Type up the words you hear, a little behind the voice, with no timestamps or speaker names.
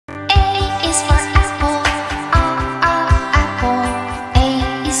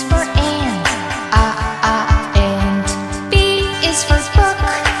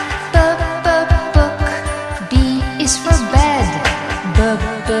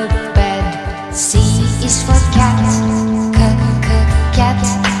bed. C is for cat, cat.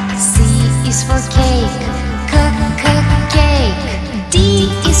 C is for cake, cake. D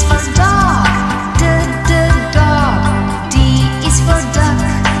is for dog, dog. D is for duck,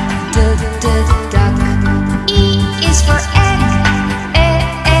 duck. E is for egg,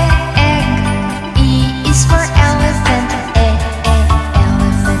 egg. E is for elephant,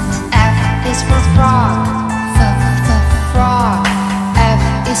 elephant. F is for frog, frog. F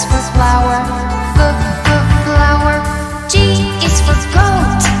is for flower, flower. G is for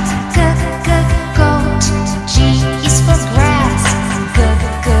goat, goat. G is for grass,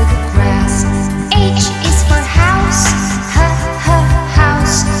 grass. H is for house,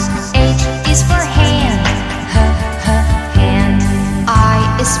 house. H is for hand, hand. I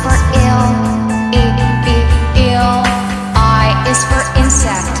is for ill, ill. I is for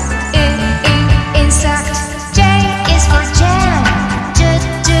insect, insect. J is for jam,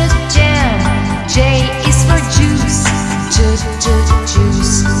 jam. J is for juice,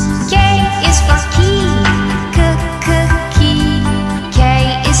 juice. K is for key, key. K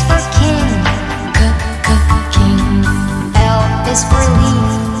is for king, king. L is for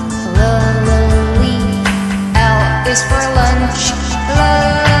leaf, leaf. L is for lunch,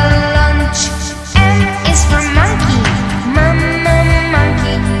 lunch. M is for monkey,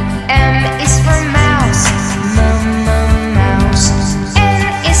 monkey. M is for mouse, mouse. N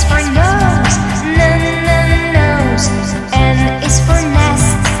is for nose, nose. N is for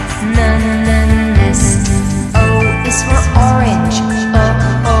nest, nest. O is for orange,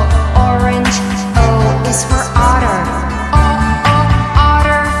 orange. O is for otter,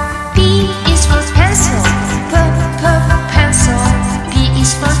 otter. P is for pencil, pencil. P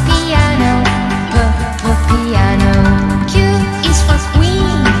is for piano, piano. Q is for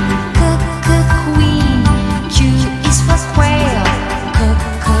queen, queen. Q is for quail,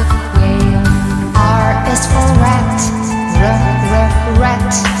 quail. R is for rat,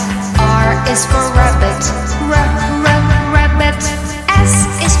 rat. R is for rabbit, rabbit. S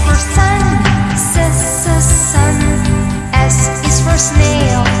is for sun, sun. S is for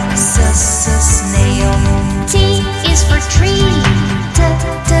snail, snail. T is for tree,